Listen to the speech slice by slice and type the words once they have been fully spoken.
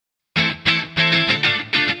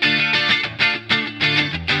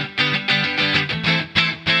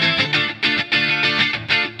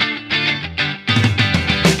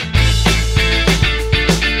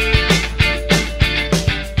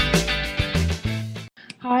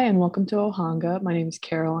Hi, and welcome to Ohanga. My name is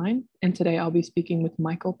Caroline, and today I'll be speaking with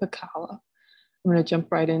Michael Pacala. I'm going to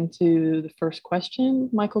jump right into the first question.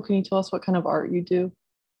 Michael, can you tell us what kind of art you do?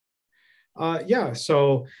 I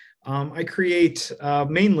create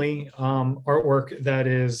mainly artwork that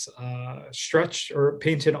is stretched or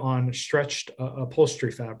painted on stretched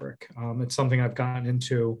upholstery fabric. It's something I've gotten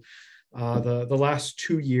into the last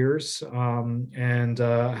 2 years and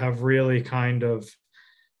have really kind of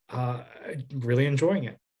really enjoying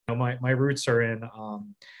it. My roots are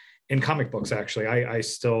in comic books. Actually, I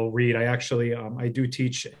still read. I do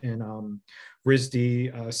teach in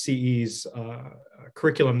RISD CE's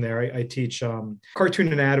curriculum there. I teach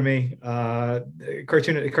cartoon anatomy.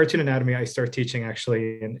 Cartoon anatomy. I start teaching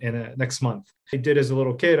actually in next month. I did as a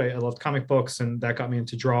little kid. I loved comic books, and that got me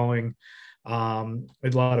into drawing. A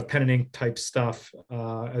lot of pen and ink type stuff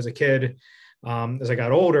as a kid. As I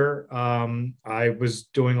got older, I was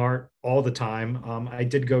doing art all the time. I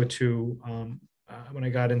did go to when I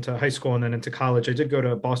got into high school and then into college, I did go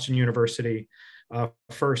to Boston University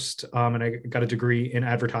first, and I got a degree in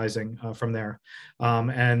advertising from there.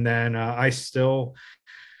 And then I still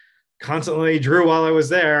constantly drew while I was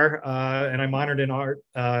there, and I minored in art.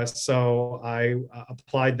 So I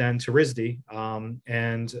applied then to RISD,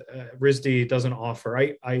 and RISD doesn't offer.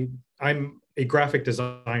 I'm a graphic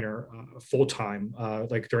designer full time,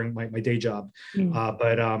 like during my day job, Mm.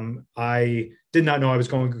 but I did not know I was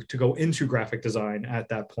going to go into graphic design at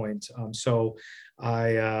that point. So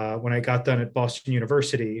when I got done at Boston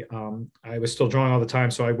University, I was still drawing all the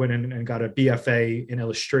time. So I went in and got a BFA in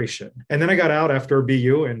illustration. And then I got out after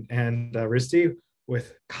BU and RISD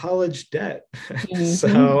with college debt. Mhm.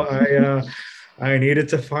 So I needed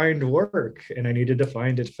to find work and I needed to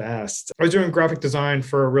find it fast. I was doing graphic design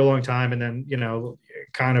for a real long time and then,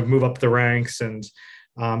 kind of move up the ranks and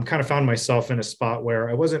kind of found myself in a spot where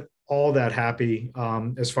I wasn't all that happy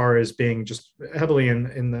as far as being just heavily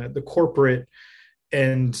in the corporate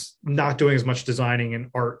and not doing as much designing and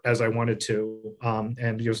art as I wanted to.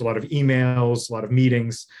 And there was a lot of emails, a lot of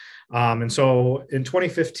meetings. And so in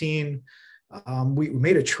 2015, we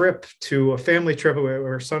made a trip to a family trip where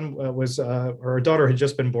our son or our daughter had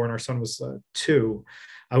just been born. Our son was 2.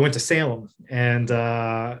 I went to Salem, and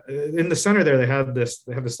in the center there, they have this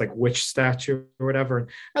like witch statue or whatever. And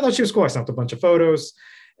I thought she was cool. I snapped a bunch of photos,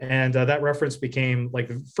 and that reference became like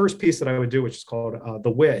the first piece that I would do, which is called The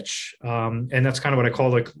Witch. And that's kind of what I call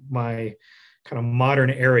like my kind of modern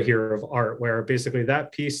era here of art, where basically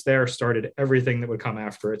that piece there started everything that would come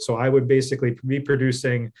after it. So I would basically be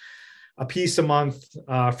producing a piece a month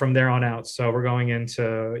from there on out. So we're going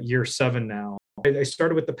into year 7 now. I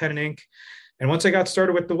started with the pen and ink. And once I got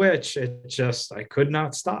started with The Witch, I could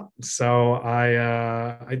not stop. So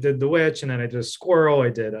I did The Witch, and then I did a squirrel,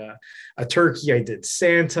 I did a turkey, I did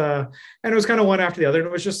Santa, and it was kind of one after the other. And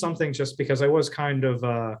it was just something just because I was kind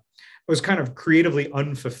of creatively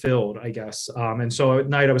unfulfilled, I guess. And so at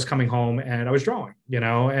night I was coming home and I was drawing, and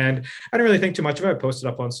I didn't really think too much of it. I posted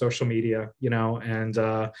up on social media, and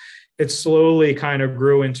it slowly kind of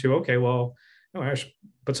grew into, okay, well, I should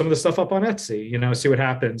put some of the stuff up on Etsy, see what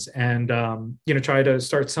happens, and try to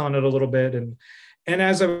start selling it a little bit. And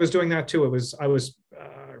as I was doing that too, I was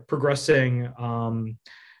progressing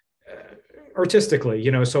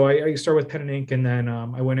artistically, so I started with pen and ink, and then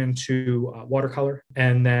I went into watercolor,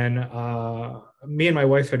 and then me and my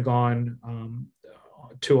wife had gone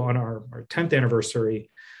to on our 10th anniversary.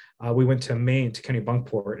 We went to Maine to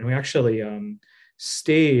Kennebunkport, and we actually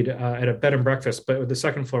stayed at a bed and breakfast, but the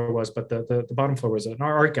second floor was, but the bottom floor was an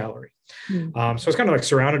art gallery. Mm. So I was kind of like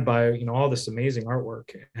surrounded by all this amazing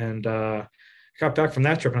artwork, and got back from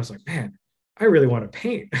that trip, and I was like, man, I really want to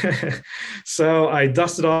paint. So I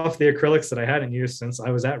dusted off the acrylics that I hadn't used since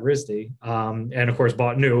I was at RISD, and of course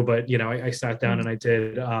bought new. But I sat down and I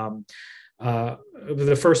did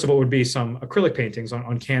the first of what would be some acrylic paintings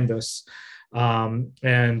on canvas,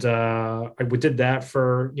 and I did that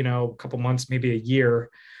for a couple months, maybe a year.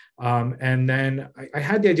 And then I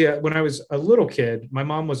had the idea when I was a little kid. My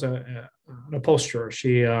mom was an upholsterer.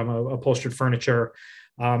 She upholstered furniture.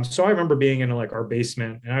 So I remember being in like our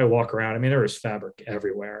basement, and I would walk around. I mean, there was fabric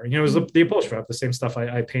everywhere. It was the upholstery, the same stuff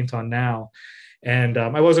I paint on now. And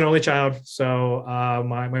I was an only child, so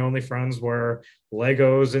my only friends were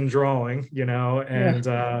Legos and drawing.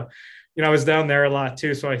 Yeah. And I was down there a lot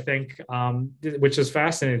too. So I think, which is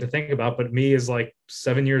fascinating to think about. But me as like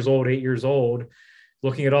 7 years old, 8 years old,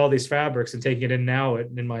 looking at all these fabrics and taking it in now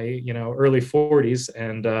in my early 40s,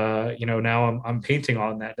 and now I'm painting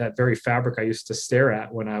on that very fabric I used to stare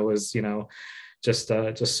at when I was just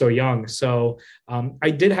so young. So I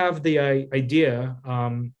did have the idea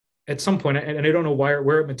at some point, and I don't know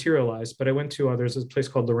where it materialized, but I went to there's a place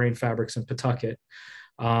called Lorraine Fabrics in Pawtucket,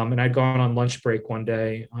 and I'd gone on lunch break one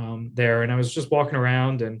day there, and I was just walking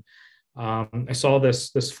around, and I saw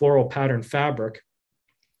this floral pattern fabric,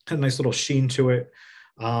 had a nice little sheen to it,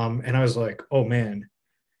 and I was like, oh man,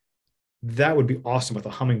 that would be awesome with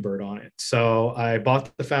a hummingbird on it. So I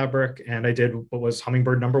bought the fabric and I did what was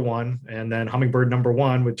hummingbird number one. And then hummingbird number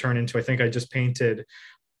one would turn into, I think I just painted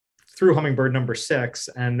through hummingbird number six.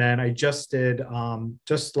 And then I just did,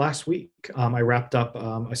 just last week, I wrapped up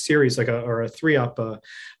a series, or a three up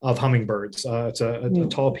of hummingbirds. It's a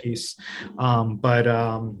tall piece.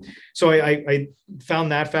 So I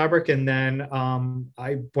found that fabric. And then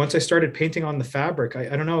once I started painting on the fabric,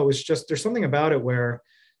 I don't know, it was just, there's something about it where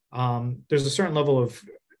there's a certain level of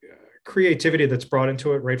creativity that's brought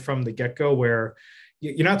into it right from the get-go, where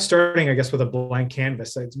you're not starting, I guess, with a blank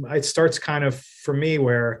canvas. It starts kind of for me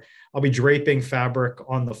where I'll be draping fabric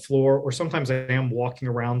on the floor, or sometimes I am walking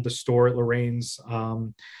around the store at Lorraine's,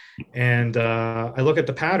 and I look at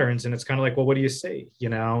the patterns and it's kind of like, well, what do you see?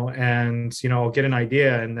 And I'll get an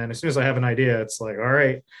idea, and then as soon as I have an idea, it's like, all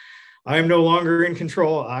right, I'm no longer in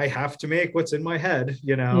control. I have to make what's in my head,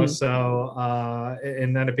 So,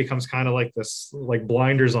 and then it becomes kind of like this, like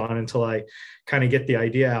blinders on until I kind of get the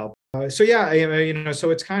idea out. So yeah, so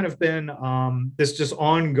it's kind of been this just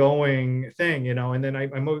ongoing thing, and then I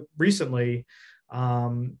recently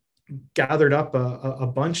gathered up a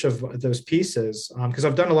bunch of those pieces because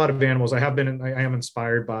I've done a lot of animals. I am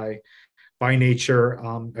inspired by nature.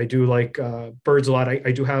 I do like birds a lot.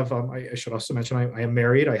 I do have, I should also mention, I am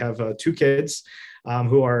married. I have two kids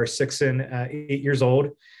who are 6 and 8 years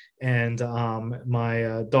old. And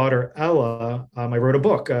my daughter, Ella, I wrote a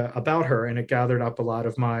book about her, and it gathered up a lot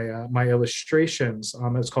of my illustrations.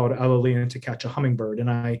 It's called Ella Learning to Catch a Hummingbird. And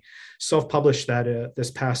I self-published that this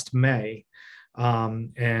past May.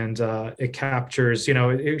 And it captures, she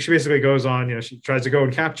basically goes on, she tries to go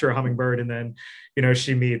and capture a hummingbird, and then,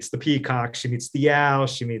 she meets the peacock, she meets the owl,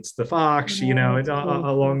 she meets the fox,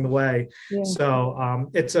 along the way. Yeah. So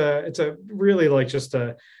it's a really like just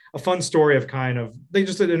a fun story of kind of, they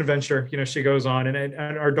just did an adventure, she goes on, and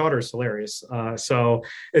our daughter's hilarious. So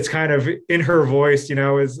it's kind of in her voice,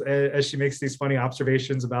 as she makes these funny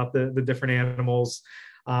observations about the different animals.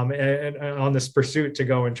 And on this pursuit to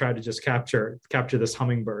go and try to just capture this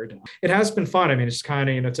hummingbird. It has been fun. I mean, it's kind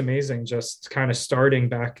of, it's amazing just kind of starting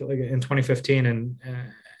back like in 2015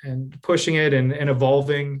 and pushing it and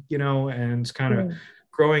evolving, and kind of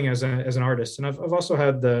growing as an artist. And I've also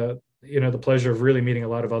had the pleasure of really meeting a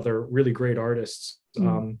lot of other really great artists.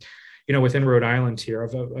 Within Rhode Island here,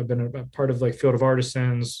 I've been a part of like Field of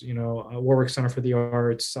Artisans, Warwick Center for the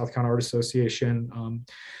Arts, South Carolina Art Association.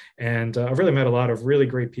 And I've really met a lot of really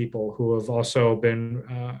great people who have also been,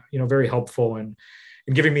 very helpful in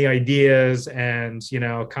giving me ideas and,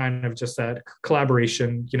 kind of just that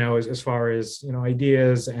collaboration, as far as,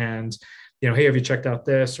 ideas and, hey, have you checked out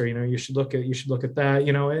this? Or, you should look at that,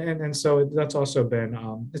 and so that's also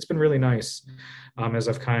been, it's been really nice as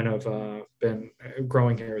I've kind of been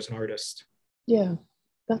growing here as an artist. Yeah,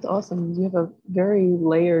 that's awesome. You have a very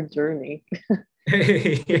layered journey.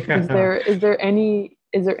 Yeah.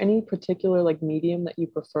 Is there any particular like medium that you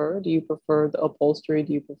prefer? Do you prefer the upholstery?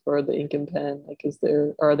 Do you prefer the ink and pen? Like,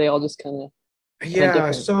 or are they all just kind of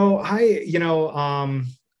different? So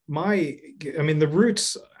the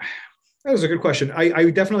roots. That was a good question.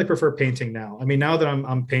 I definitely prefer painting now. I mean, now that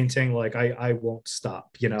I'm painting, like I won't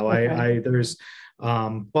stop. Okay.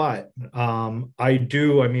 I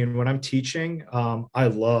do. I mean, when I'm teaching, I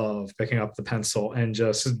love picking up the pencil and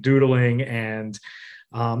just doodling, and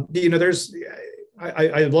there's.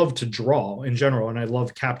 I love to draw in general, and I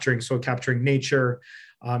love capturing nature.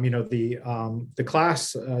 The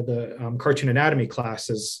class, the cartoon anatomy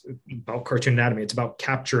class is about cartoon anatomy. It's about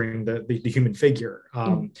capturing the human figure,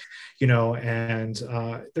 and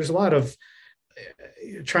there's a lot of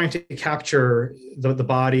trying to capture the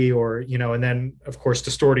body, or and then of course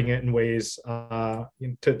distorting it in ways to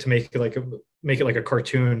make it like a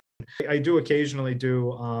cartoon. I do occasionally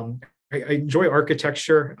do. I enjoy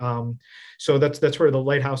architecture. So that's where the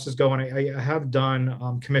lighthouses go. And I have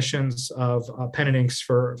done commissions of pen and inks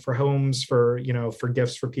for homes, for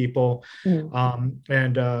gifts for people.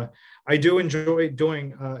 And I do enjoy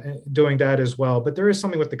doing that as well. But there is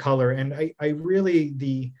something with the color, and I really,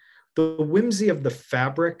 the whimsy of the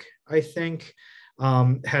fabric, I think,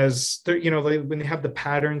 has, when they have the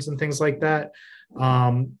patterns and things like that,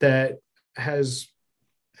 that has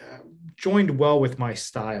joined well with my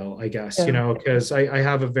style, I guess, because I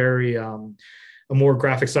have a very a more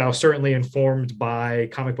graphic style, certainly informed by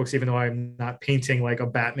comic books, even though I'm not painting like a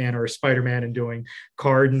Batman or a Spider-Man and doing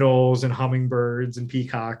cardinals and hummingbirds and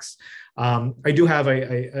peacocks. I do have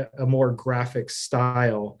a more graphic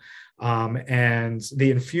style. And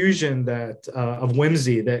the infusion that of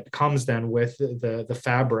whimsy that comes then with the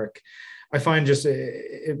fabric, I find just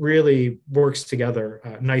it really works together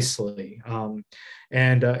nicely.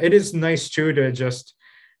 And it is nice too to just,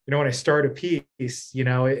 when I start a piece,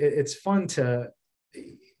 it's fun to,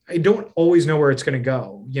 I don't always know where it's going to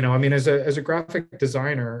go. I mean, as a graphic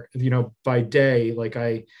designer, by day, like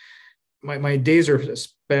my days are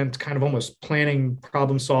spent kind of almost planning,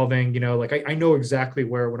 problem solving, like I know exactly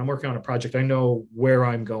where, when I'm working on a project, I know where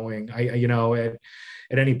I'm going,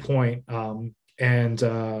 at any point. And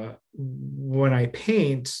when I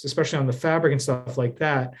paint, especially on the fabric and stuff like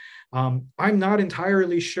that, I'm not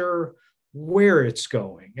entirely sure where it's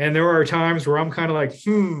going. And there are times where I'm kind of like,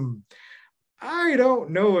 I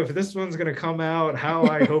don't know if this one's going to come out how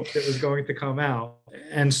I hoped it was going to come out.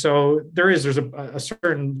 And so there's a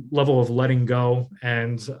certain level of letting go,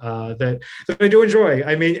 and that I do enjoy.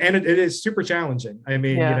 I mean, and it is super challenging. I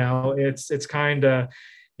mean, Yeah. it's kind of,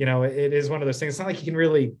 it is one of those things. It's not like you can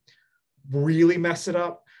really mess it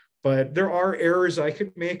up, but there are errors I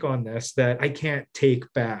could make on this that I can't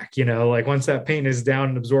take back. Like once that paint is down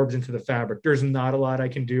and absorbed into the fabric, there's not a lot I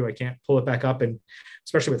can do. I can't pull it back up. And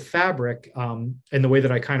especially with fabric, and the way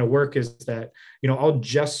that I kind of work is that, I'll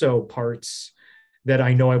gesso parts that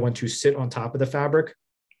I know I want to sit on top of the fabric.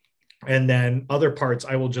 And then other parts,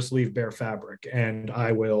 I will just leave bare fabric, and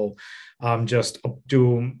I will just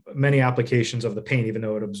do many applications of the paint, even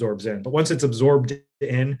though it absorbs in. But once it's absorbed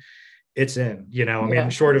in, it's in, I mean, Yeah.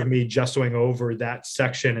 short of me gessoing over that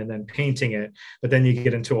section and then painting it, but then you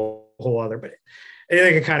get into a whole other, but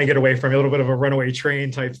anything can kind of get away from a little bit of a runaway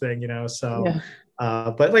train type thing, so, Yeah.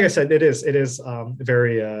 but like I said, it is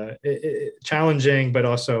very challenging, but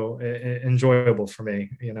also enjoyable for me,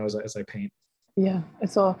 as I paint. Yeah.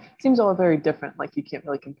 It's all seems all very different. Like you can't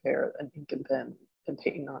really compare an ink and pen and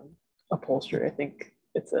painting on upholstery. I think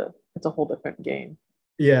it's a whole different game.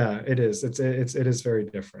 Yeah, it is. It is very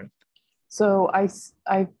different. So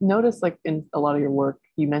I noticed like in a lot of your work,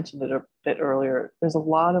 you mentioned it a bit earlier. There's a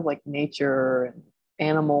lot of like nature and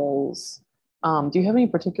animals. Do you have any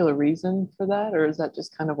particular reason for that, or is that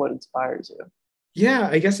just kind of what inspires you? Yeah,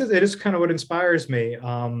 I guess it is kind of what inspires me.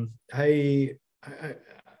 I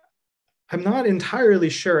I'm not entirely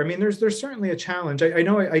sure. I mean, there's certainly a challenge. I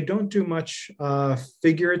know I don't do much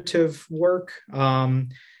figurative work,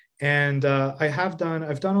 and I've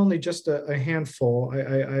done only just a handful.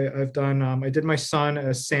 I've done I did my son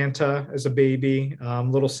as Santa as a baby,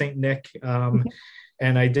 little Saint Nick,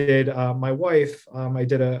 and I did my wife. I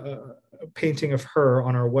did a painting of her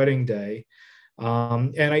on our wedding day,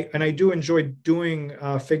 and I do enjoy doing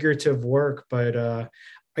figurative work, but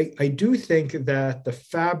I do think that the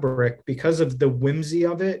fabric, because of the whimsy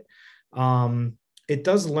of it, it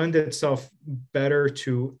does lend itself better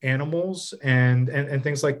to animals and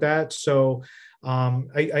things like that. So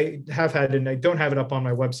I have had, and I don't have it up on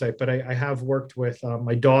my website, but I have worked with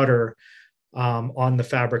my daughter on the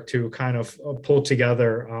fabric to kind of pull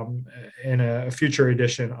together in a future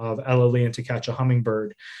edition of Ella Lee and To Catch a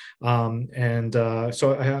Hummingbird.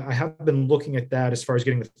 So I have been looking at that as far as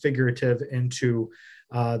getting the figurative into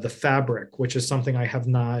the fabric, which is something I have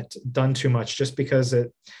not done too much, just because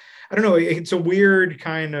I don't know, it's a weird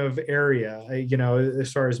kind of area,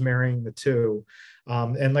 as far as marrying the two.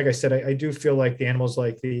 And like I said, I do feel like the animals,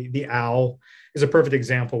 like the owl is a perfect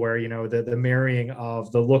example where, the marrying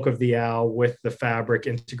of the look of the owl with the fabric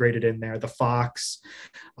integrated in there, the fox,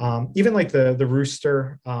 even like the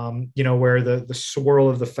rooster, where the swirl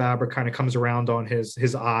of the fabric kind of comes around on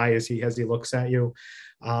his eye as he looks at you.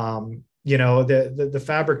 The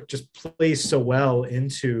fabric just plays so well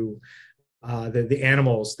into the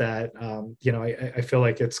animals that I feel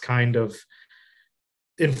like it's kind of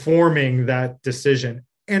informing that decision,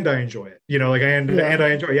 and I enjoy it. And Yeah.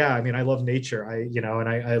 I enjoy. Yeah, I mean, I love nature. And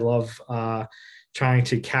I love trying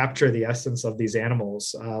to capture the essence of these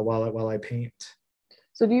animals while I paint.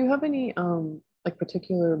 So do you have any like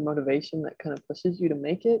particular motivation that kind of pushes you to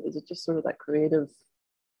make it? Is it just sort of that creative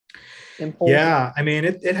impulse? Yeah, I mean,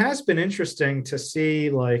 it has been interesting to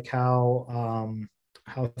see like how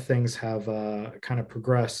things have kind of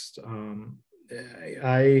progressed.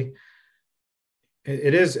 I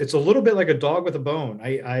it's a little bit like a dog with a bone.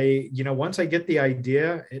 Once I get the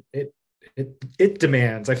idea, it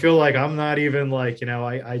demands. I feel like I'm not even like,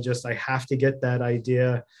 I have to get that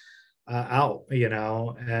idea out,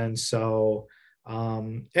 and so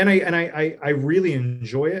And I really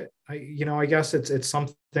enjoy it. I guess it's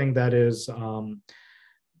something that is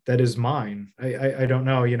mine. I don't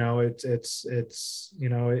know, it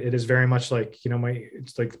is very much like,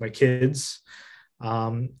 it's like my kids.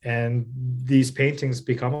 And these paintings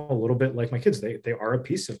become a little bit like my kids. They are a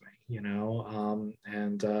piece of me,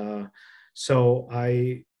 and so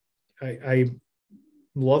I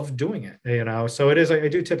love doing it, so it is. I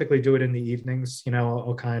do typically do it in the evenings.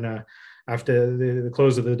 I'll kind of, after the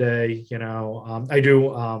close of the day, I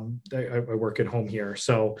work at home here,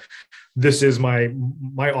 so this is my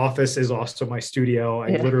office is also my studio. I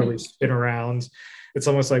Yeah. literally spin around. It's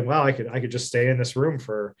almost like, wow, I could just stay in this room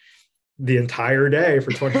for the entire day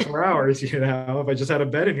for 24 hours. If I just had a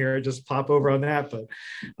bed in here, I'd just pop over on that. But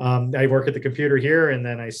I work at the computer here, and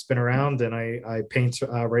then I spin around and I paint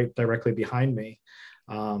right directly behind me.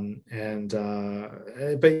 And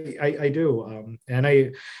but I do,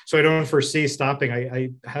 so I don't foresee stopping.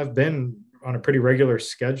 I have been on a pretty regular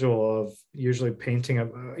schedule of usually producing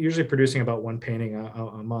about one painting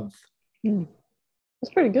a month. Hmm.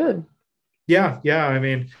 That's pretty good. Yeah. I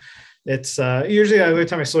mean, it's usually the only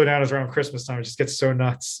time I slow down is around Christmas time. It just gets so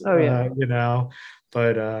nuts, Oh yeah.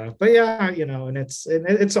 but yeah, and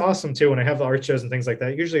it's awesome too when I have the art shows and things like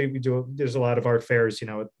that. Usually there's a lot of art fairs,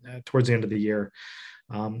 towards the end of the year,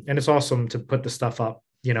 and it's awesome to put the stuff up,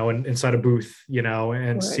 inside a booth, and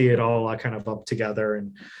Right. see it all kind of up together,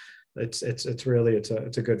 and it's really it's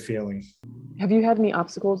a good feeling. Have you had any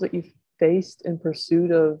obstacles that you've faced in pursuit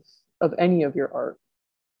of any of your art?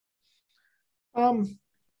 Um,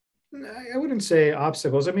 I wouldn't say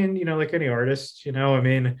obstacles. I mean, like any artist, I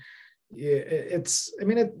mean, it's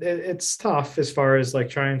tough as far as like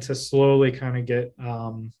trying to slowly kind of get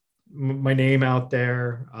my name out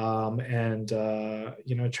there, and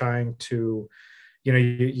trying to,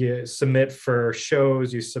 you submit for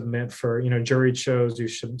shows, you submit for, juried shows, you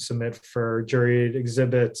should submit for juried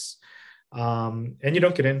exhibits, and you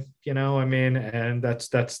don't get in, I mean, and that's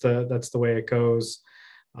the way it goes.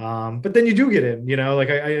 But then you do get in, like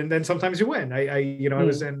and then sometimes you win. I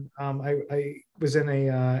was Hmm. in, I was in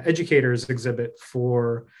a educators exhibit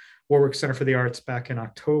for Warwick Center for the Arts back in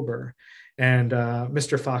October, and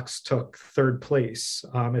Mr. Fox took third place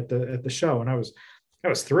at the show, and I was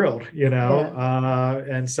thrilled, Yeah.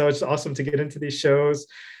 and so it's awesome to get into these shows.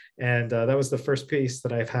 And that was the first piece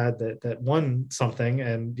that I've had that won something,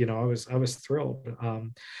 and I was thrilled.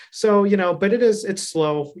 So but it's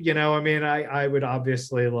slow. I mean, I would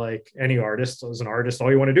obviously, like any artist, as an artist,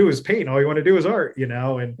 all you want to do is paint. All you want to do is art.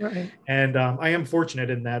 And Right. and I am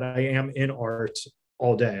fortunate in that I am in art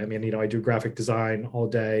all day. I mean, I do graphic design all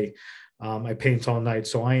day. I paint all night,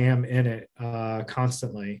 so I am in it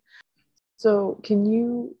constantly. So can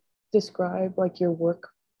you describe like your work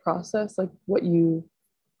process, like what you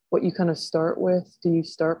kind of start with? Do you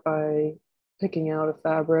start by picking out a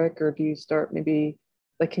fabric, or do you start maybe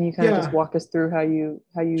like, can you kind of just Yeah, walk us through how you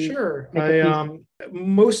sure. make a I piece?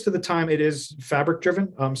 Most of the time it is fabric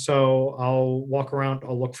driven. So I'll walk around,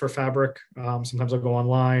 I'll look for fabric. Sometimes I'll go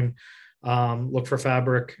online, look for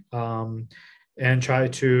fabric, and try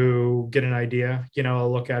to get an idea.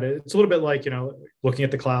 I'll look at it. It's a little bit like, looking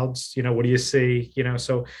at the clouds. What do you see?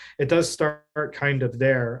 So it does start kind of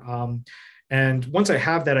there. And once I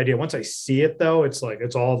have that idea, once I see it, though, it's like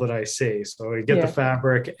it's all that I see. So I get the Yeah.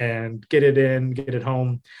 fabric and get it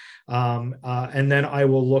home, and then I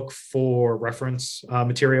will look for reference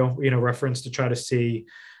material, reference to try to see,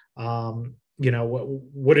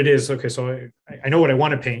 what it is. Okay, so I know what I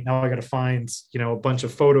want to paint. Now I got to find, a bunch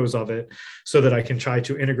of photos of it so that I can try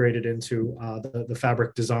to integrate it into the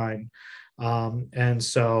fabric design. And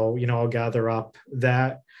so, I'll gather up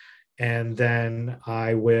that, and then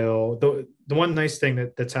I will. The one nice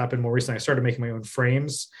thing that's happened more recently, I started making my own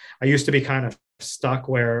frames. I used to be kind of stuck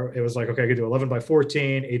where it was like, okay, I could do 11 by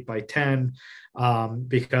 14, 8 by 10,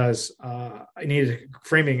 because I needed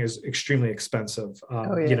framing is extremely expensive.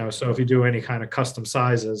 Oh yeah. So if you do any kind of custom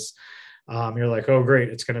sizes, you're like, oh, great,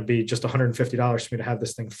 it's going to be just $150 for me to have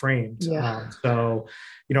this thing framed. Yeah. So,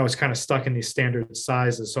 it's kind of stuck in these standard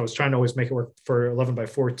sizes. So I was trying to always make it work for 11 by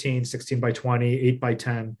 14, 16 by 20, 8 by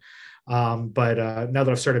 10. But now that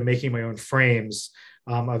I've started making my own frames,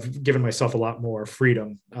 I've given myself a lot more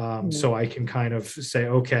freedom. Mm. So I can kind of say,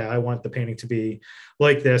 okay, I want the painting to be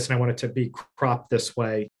like this, and I want it to be cropped this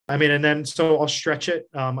way. I mean, and then so I'll stretch it.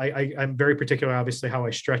 I'm very particular, obviously, how I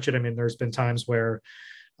stretch it. I mean, there's been times where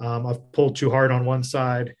I've pulled too hard on one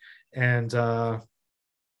side, and I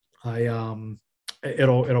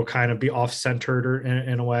it'll kind of be off centered or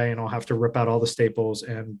in a way, and I'll have to rip out all the staples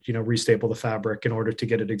and restaple the fabric in order to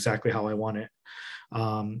get it exactly how I want it.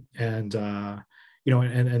 And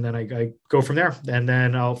and then I go from there, and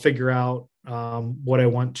then I'll figure out what I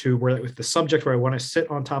want to, where with the subject where I want to sit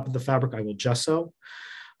on top of the fabric, I will gesso.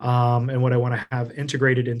 And what I want to have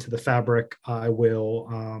integrated into the fabric, I will,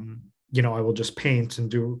 I will just paint and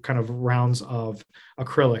do kind of rounds of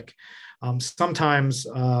acrylic. Sometimes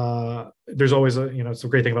there's always it's a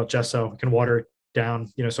great thing about gesso. I can water it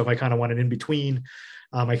down, so if I kind of want it in between,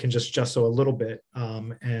 I can just gesso a little bit,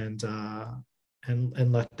 and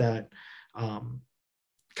let that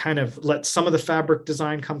kind of let some of the fabric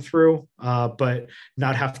design come through, but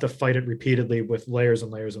not have to fight it repeatedly with layers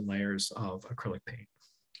and layers and layers of acrylic paint.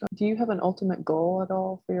 Do you have an ultimate goal at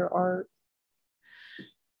all for your art?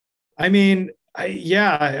 I mean, I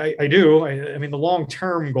do. I mean, the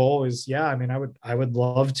long-term goal is, I would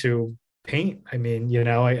love to paint. I mean,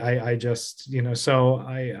 I just, so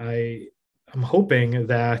I'm hoping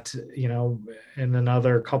that, in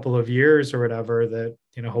another couple of years or whatever, that,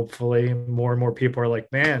 hopefully more and more people are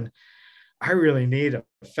like, man, I really need a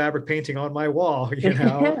fabric painting on my wall, and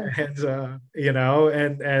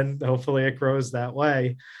hopefully it grows that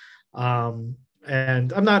way.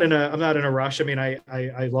 And I'm not in a rush. I mean,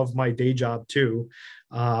 I love my day job too.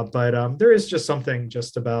 But there is just something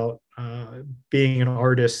just about being an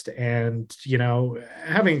artist and,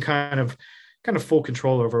 having kind of full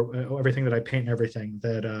control over everything that I paint and everything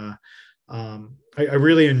that I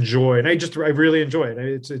really enjoy, and I really enjoy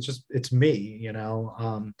it. It's me.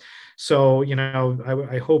 So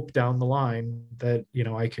I hope down the line that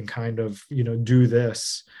I can kind of do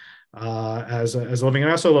this as a living. And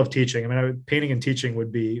I also love teaching. I mean, painting and teaching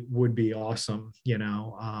would be awesome.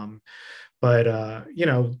 But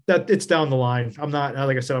that it's down the line. I'm not,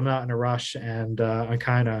 like I said, I'm not in a rush, and I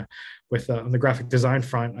kind of with on the graphic design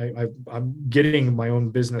front, I'm getting my own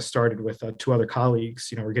business started with two other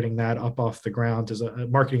colleagues. We're getting that up off the ground as a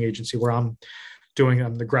marketing agency where I'm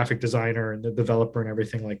the graphic designer and the developer and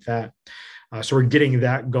everything like that. So we're getting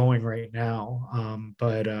that going right now.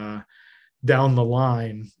 But down the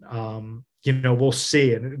line, we'll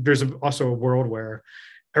see. And there's also a world where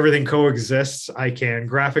everything coexists. I can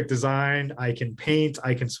graphic design, I can paint,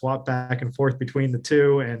 I can swap back and forth between the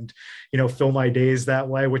two, and fill my days that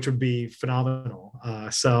way, which would be phenomenal.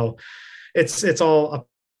 So it's all up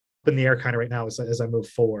in the air kind of right now as I move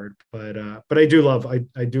forward. But I do love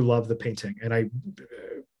the painting, and I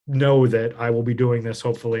know that I will be doing this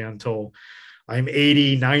hopefully until I'm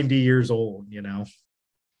 80, 90 years old.